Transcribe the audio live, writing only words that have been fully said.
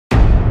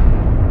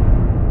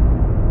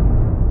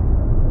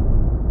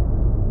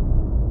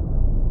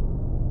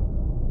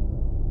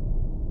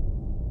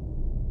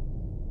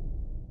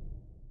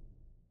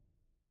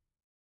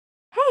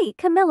Hey,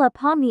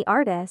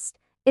 CamilaPomniArtist,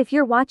 if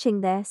you're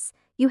watching this,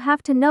 you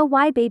have to know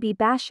why Baby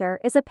Basher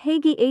is a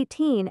PEGI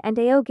 18 and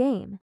AO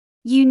game.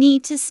 You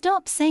need to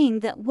stop saying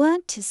that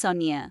word to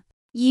Sonia.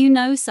 You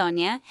know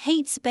Sonia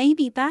hates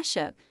Baby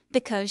Basher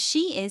because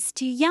she is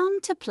too young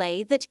to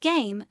play that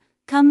game.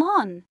 Come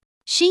on.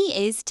 She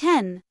is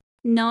 10,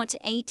 not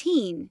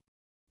 18.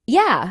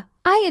 Yeah,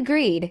 I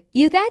agreed.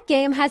 That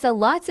game has a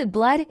lots of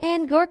blood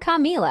and gore,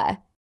 Camila.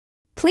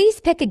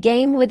 Please pick a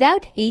game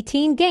without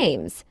 18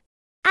 games.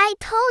 I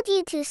told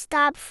you to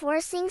stop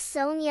forcing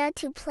Sonia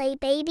to play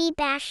Baby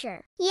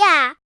Basher.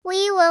 Yeah,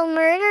 we will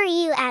murder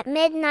you at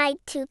midnight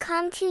to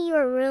come to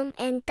your room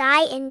and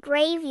die in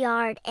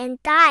graveyard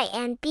and die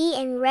and be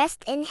in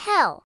rest in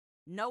hell.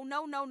 No.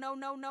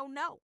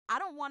 I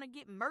don't want to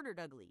get murdered,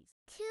 uglies.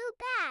 Too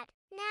bad.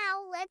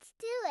 Now let's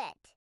do it.